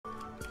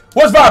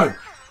What's vibing?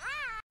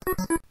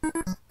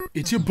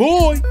 It's your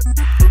boy.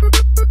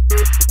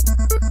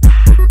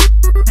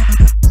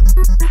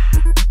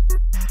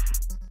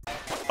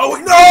 Oh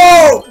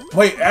no!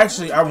 Wait,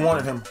 actually, I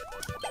wanted him.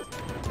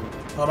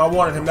 I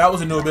wanted him. That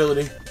was a new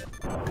ability.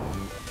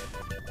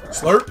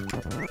 Slurp.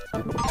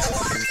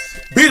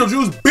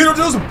 Beetlejuice,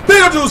 Beetlejuice,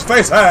 Beetlejuice,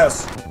 face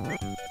ass.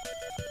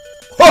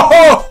 Ho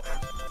ho!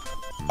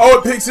 Oh,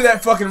 it picks it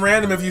at fucking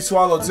random if you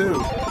swallow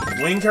too.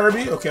 Wing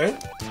Kirby, okay.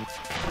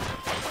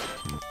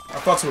 I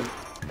fucks with it.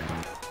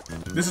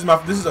 This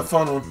is a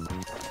fun one.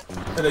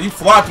 And then you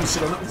fly through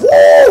shit on it.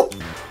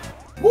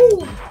 Woo!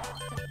 Woo!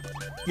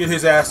 Get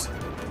his ass.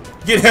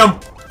 Get him!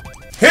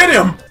 Hit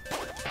him!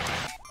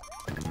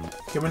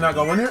 Can we not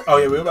go in here? Oh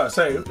yeah, we were about to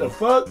say, what the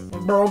fuck?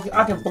 Bro,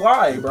 I can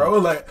fly, bro.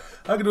 Like,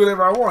 I can do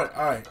whatever I want.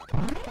 Alright.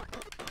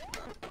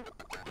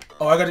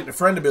 Oh, I gotta get the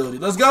friend ability.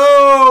 Let's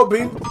go!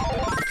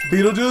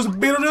 Beetlejuice,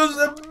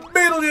 Beetlejuice,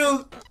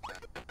 Beetlejuice!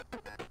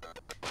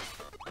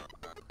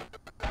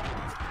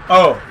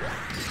 Oh.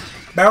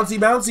 Bouncy,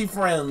 bouncy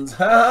friends.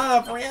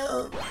 Haha,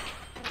 friends.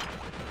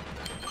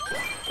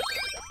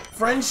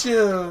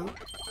 Friendship.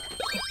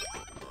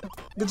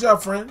 Good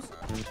job, friends.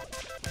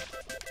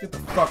 Get the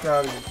fuck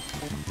out of here.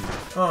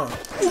 Oh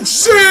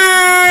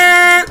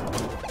shit!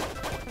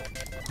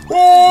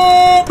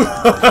 Oh!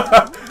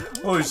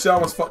 Holy shit, I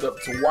almost fucked up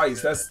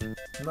twice. That's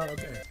not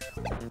okay.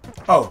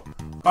 Oh,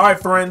 alright,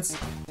 friends.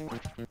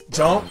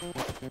 Jump.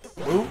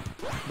 Boop.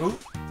 Boop.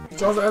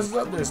 Get y'all's asses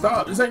up there.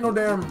 Stop. This ain't no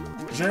damn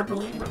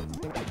trampoline, bro.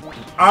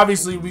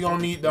 Obviously, we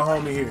gonna need the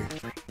homie here.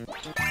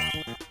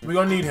 We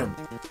gonna need him.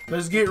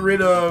 Let's get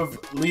rid of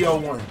Leo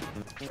 1.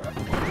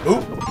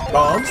 Oop.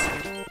 Bombs.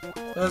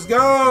 Let's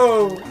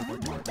go.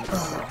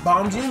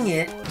 Bomb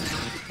Junior.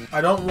 I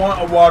don't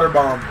want a water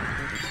bomb.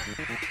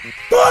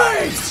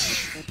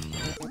 Nice!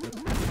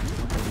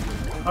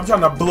 I'm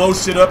trying to blow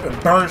shit up and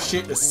burn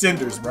shit to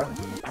cinders, bro.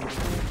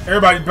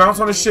 Everybody bounce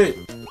on the shit.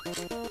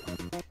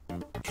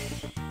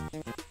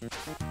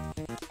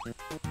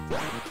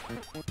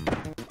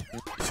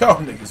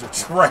 Y'all niggas are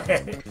trash.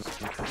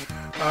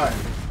 Alright.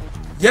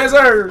 Yes,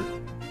 sir!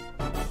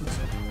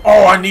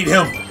 Oh, I need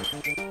him.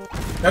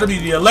 That'll be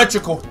the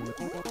electrical.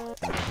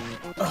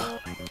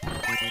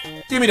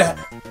 Give me that.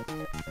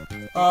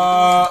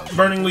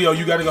 Burning Leo,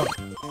 you gotta go.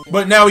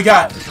 But now we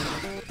got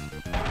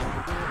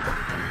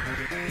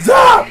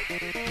Zap!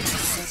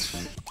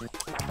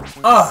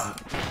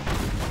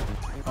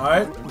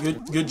 Alright,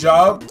 good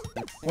job.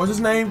 What's his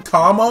name?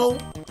 Kamo?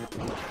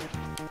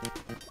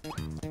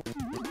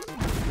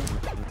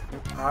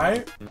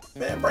 Alright.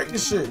 Man, break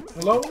this shit.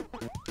 Hello?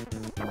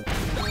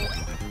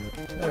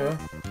 Yeah.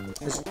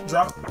 Just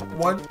drop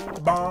one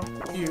bomb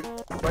here.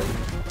 Wait.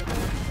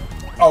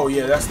 Oh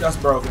yeah, that's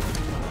broken.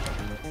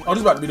 Oh,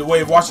 this about to be the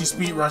wave. Watch these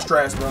speedrun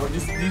strats, bro.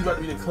 These about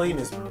to be the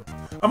cleanest, bro.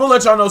 I'm gonna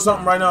let y'all know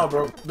something right now,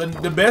 bro.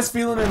 The best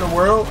feeling in the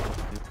world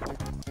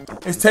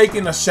is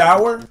taking a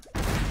shower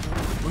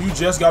when you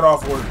just got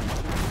off work.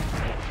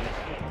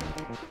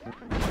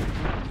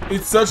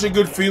 It's such a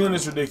good feeling,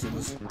 it's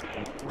ridiculous.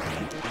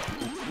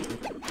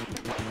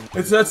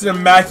 It's such an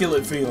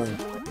immaculate feeling.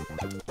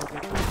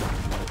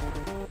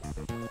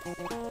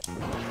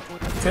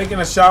 Taking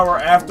a shower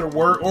after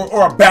work,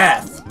 or a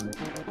bath.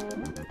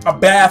 A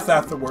bath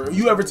after work.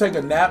 You ever take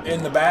a nap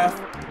in the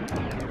bath?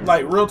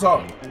 Like, real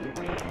talk.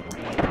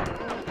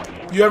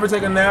 You ever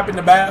take a nap in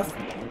the bath?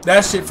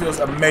 That shit feels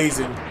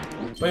amazing.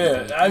 But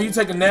yeah, you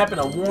take a nap in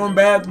a warm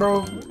bath,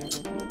 bro.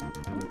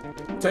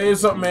 Tell you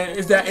something, man.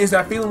 It's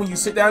that feeling when you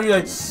sit down, you're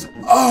like,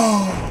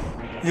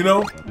 oh, you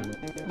know?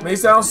 May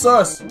sound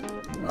sus.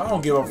 I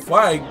don't give a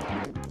flag.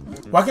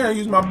 Why can't I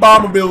use my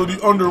bomb ability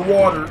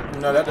underwater?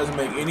 No, that doesn't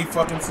make any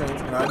fucking sense,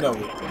 and I know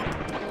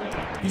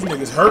it. These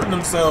niggas hurting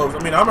themselves. I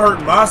mean, I'm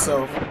hurting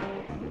myself.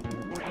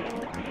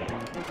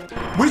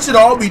 We should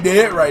all be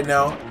dead right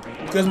now,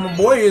 because my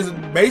boy is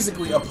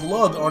basically a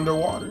plug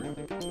underwater.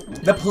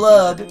 The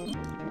plug.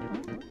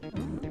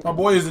 My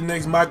boy is the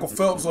next Michael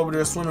Phelps over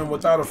there swimming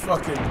without a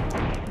fucking...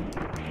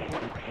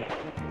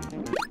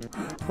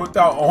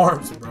 without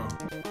arms, bro.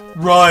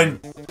 Run!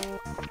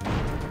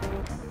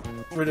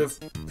 Rid of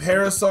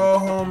Parasol,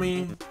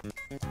 homie.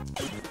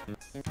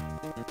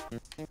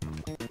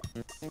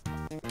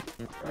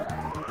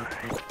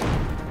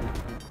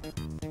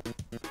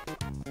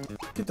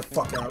 Get the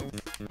fuck out.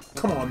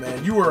 Come on,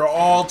 man. You are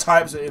all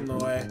types of in the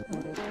way.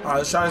 Alright,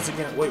 let's try this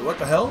again. Wait, what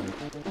the hell?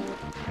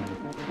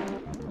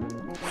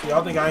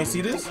 Y'all think I ain't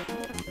see this?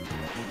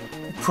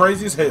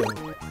 Crazy as hell.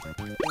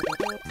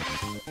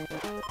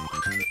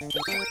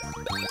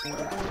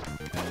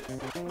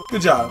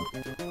 Good job.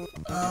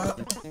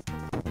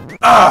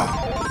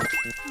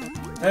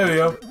 There we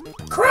go.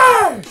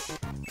 Crash!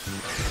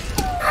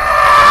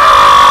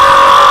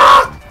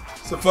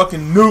 It's a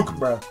fucking nuke,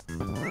 bro.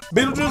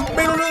 Beetlejuice,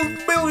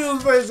 Beetlejuice,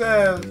 Beetlejuice face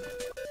ass.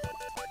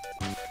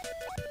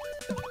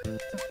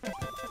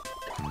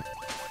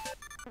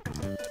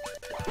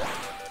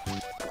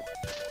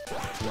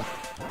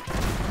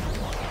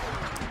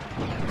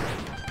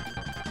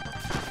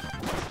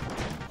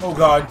 Oh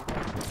god.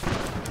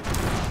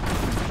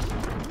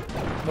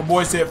 My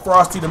boy said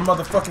Frosty the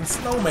motherfucking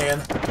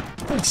snowman.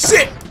 Oh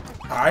shit!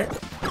 Alright.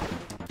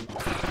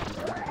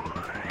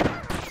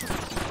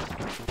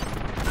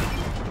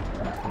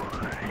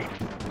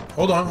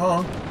 Hold on, hold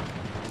on.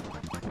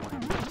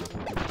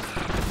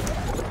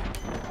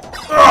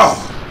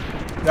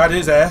 Ugh! Got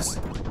his ass.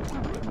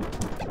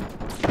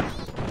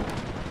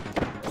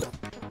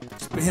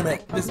 Spit him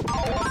at this.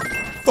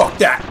 Fuck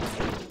that!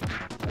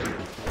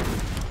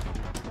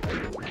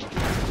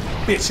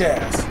 Bitch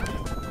ass.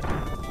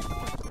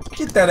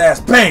 Get that ass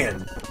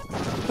banned.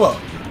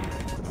 Fuck.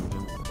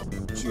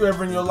 Don't you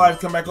ever in your life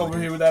come back over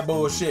here with that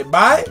bullshit.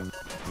 Bye.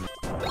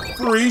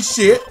 Free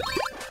shit.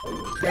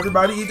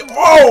 Everybody eat.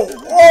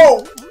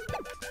 Oh!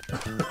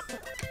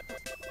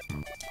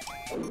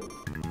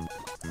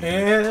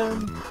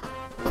 And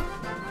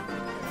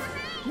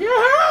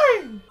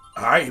yeah.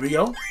 Alright, here we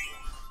go.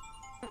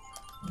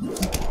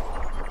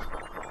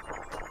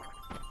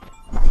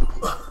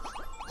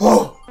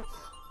 Oh.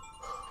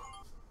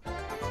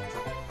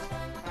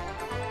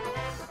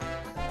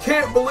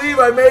 Can't believe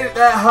I made it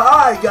that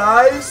high,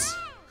 guys.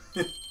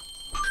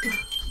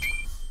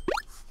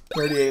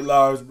 38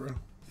 lives, bro.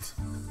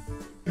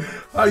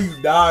 How do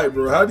you die,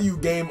 bro? How do you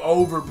game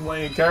over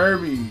playing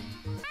Kirby?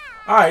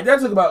 Alright,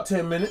 that took about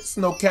 10 minutes,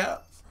 no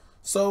cap.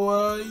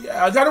 So,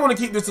 yeah, I kind of want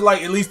to keep this to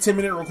like at least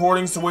 10-minute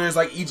recordings to where it's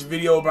like each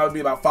video will probably be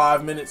about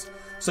 5 minutes.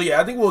 So,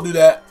 yeah, I think we'll do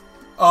that.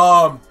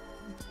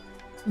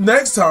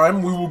 Next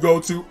time, we will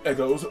go to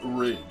Echo's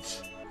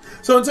Ridge.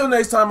 So, until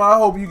next time, I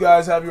hope you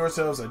guys have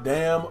yourselves a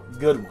damn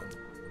good one.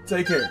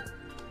 Take care.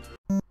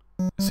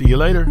 See you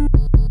later.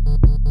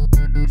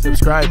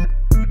 Subscribe.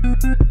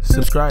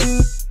 Subscribe.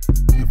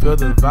 You feel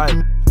the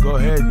vibe? Go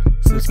ahead.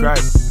 Subscribe.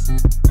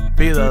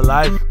 Feel the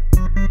life.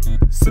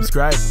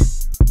 Subscribe.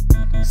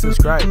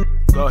 Subscribe.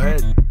 Go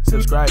ahead.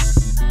 Subscribe.